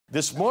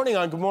This morning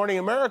on Good Morning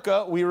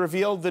America, we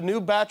revealed the new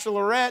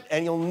Bachelorette,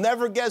 and you'll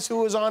never guess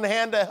who was on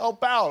hand to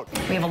help out.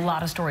 We have a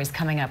lot of stories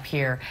coming up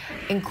here,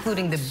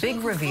 including the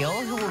big reveal,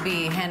 who will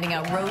be handing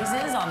out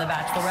roses on the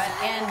Bachelorette.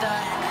 And,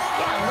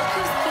 yeah, look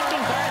who's keeping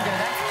guard there.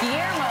 That's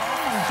Guillermo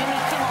from Jimmy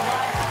Kimmel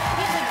Lie.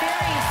 He has a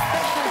very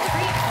special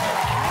treat for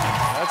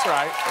us. That's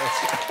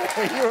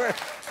right.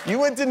 You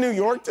went to New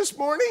York this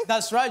morning?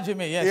 That's right,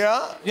 Jimmy, yes.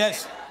 Yeah?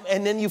 Yes.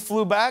 And then you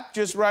flew back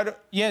just right...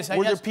 Yes,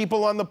 Were there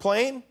people on the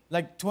plane?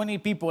 Like 20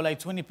 people, like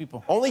 20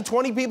 people. Only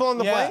 20 people on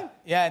the plane?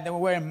 Yeah, they were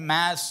wearing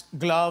masks,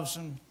 gloves,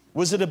 and...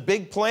 Was it a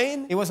big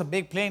plane? It was a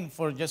big plane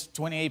for just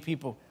 28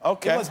 people.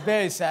 Okay. It was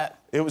very sad.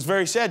 It was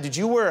very sad. Did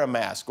you wear a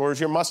mask, or does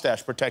your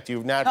mustache protect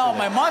you naturally? No,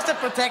 my mustache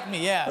protect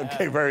me, yeah.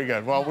 Okay, very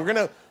good. Well,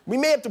 we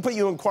may have to put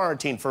you in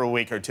quarantine for a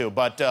week or two,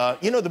 but,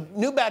 you know, the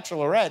new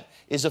Bachelorette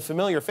is a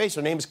familiar face.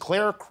 Her name is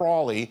Clare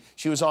Crawley.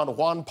 She was on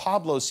Juan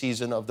Pablo's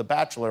season of The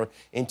Bachelor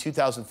in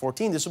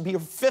 2014. This will be her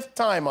 5th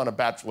time on a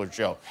Bachelor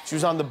show. She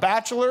was on The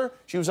Bachelor,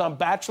 she was on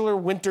Bachelor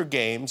Winter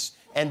Games,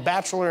 and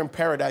Bachelor in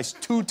Paradise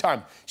 2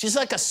 times. She's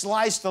like a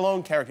Sly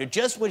Stallone character.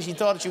 Just when she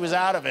thought she was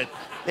out of it,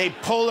 they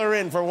pull her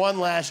in for one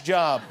last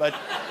job. But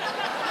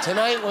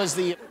tonight was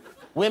the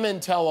Women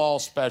Tell All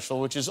special,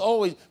 which was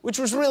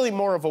really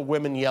more of a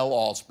Women Yell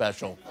All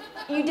special.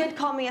 You did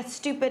call me a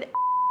stupid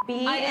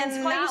B,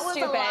 and that was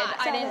stupid. a lot.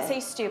 I didn't say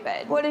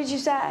stupid. What did you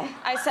say?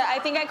 I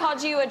think I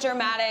called you a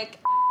dramatic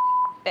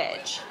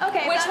bitch.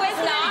 Okay, which was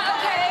not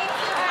okay.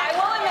 I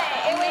will admit,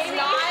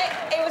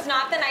 it was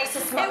not the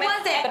nicest moment. It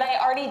wasn't. But I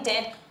already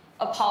did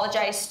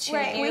apologize to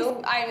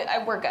you.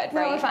 We're good, right?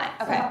 No, we're fine.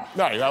 Okay.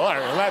 No,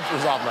 that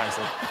resolved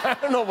nicely. I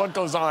don't know what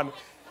goes on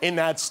in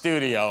that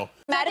studio.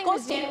 Medical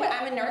standpoint,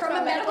 I'm a nurse. From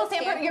a medical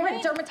standpoint, you're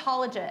a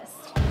dermatologist.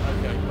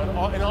 Okay,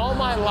 but in all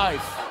my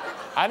life,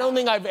 I don't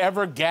think I've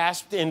ever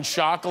gasped in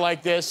shock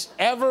like this,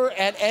 ever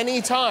at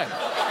any time.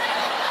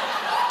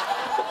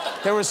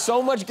 There was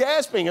so much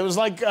gasping. It was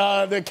like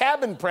the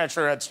cabin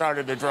pressure had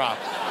started to drop.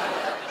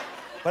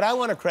 But I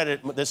want to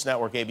credit this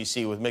network,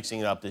 ABC, with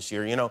mixing it up this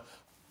year. You know,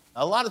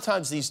 a lot of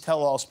times these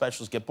tell-all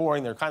specials get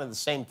boring. They're kind of the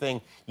same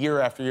thing year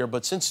after year.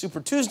 But since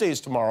Super Tuesday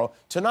is tomorrow,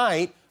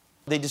 tonight,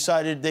 they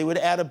decided they would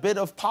add a bit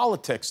of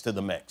politics to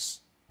the mix.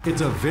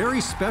 It's a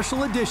very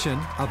special edition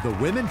of the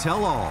Women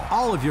Tell All.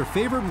 All of your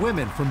favorite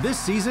women from this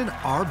season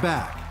are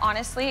back.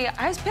 Honestly,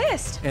 I was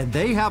pissed. And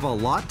they have a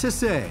lot to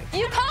say.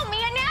 You called me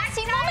a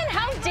nasty woman?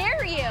 How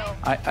dare you?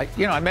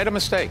 I made a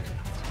mistake.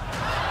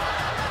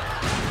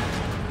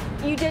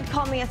 You did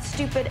call me a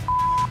stupid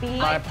B.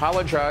 I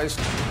apologized.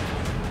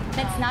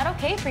 It's not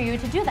okay for you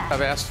to do that.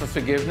 I've asked for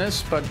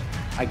forgiveness, but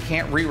I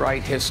can't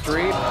rewrite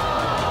history.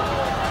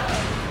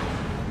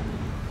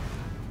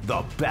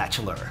 The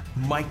Bachelor,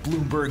 Mike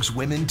Bloomberg's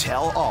Women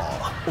Tell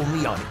All,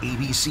 only on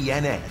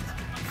ABCNN,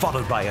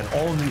 followed by an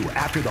all-new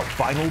After the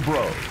Final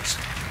Bros.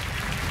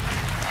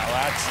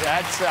 Well,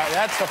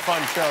 that's a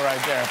fun show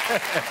right there.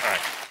 All right.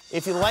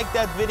 If you like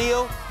that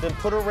video, then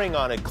put a ring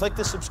on it. Click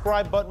the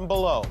subscribe button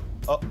below.